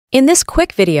In this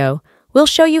quick video, we'll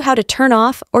show you how to turn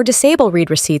off or disable read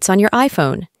receipts on your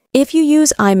iPhone. If you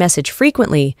use iMessage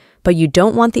frequently, but you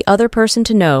don't want the other person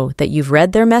to know that you've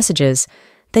read their messages,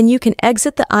 then you can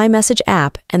exit the iMessage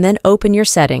app and then open your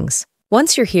settings.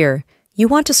 Once you're here, you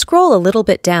want to scroll a little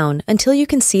bit down until you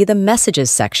can see the Messages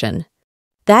section.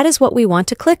 That is what we want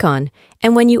to click on,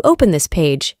 and when you open this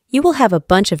page, you will have a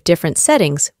bunch of different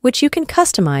settings which you can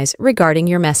customize regarding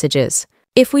your messages.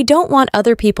 If we don't want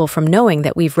other people from knowing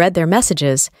that we've read their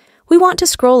messages, we want to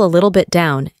scroll a little bit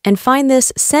down and find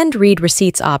this Send Read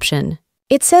Receipts option.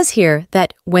 It says here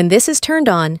that when this is turned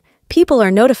on, people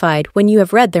are notified when you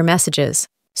have read their messages.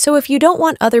 So if you don't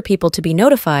want other people to be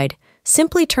notified,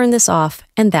 simply turn this off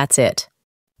and that's it.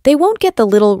 They won't get the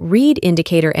little read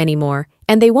indicator anymore,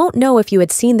 and they won't know if you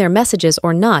had seen their messages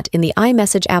or not in the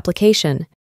iMessage application.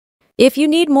 If you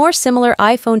need more similar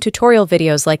iPhone tutorial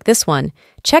videos like this one,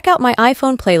 check out my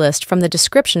iPhone playlist from the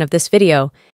description of this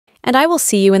video, and I will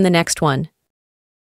see you in the next one.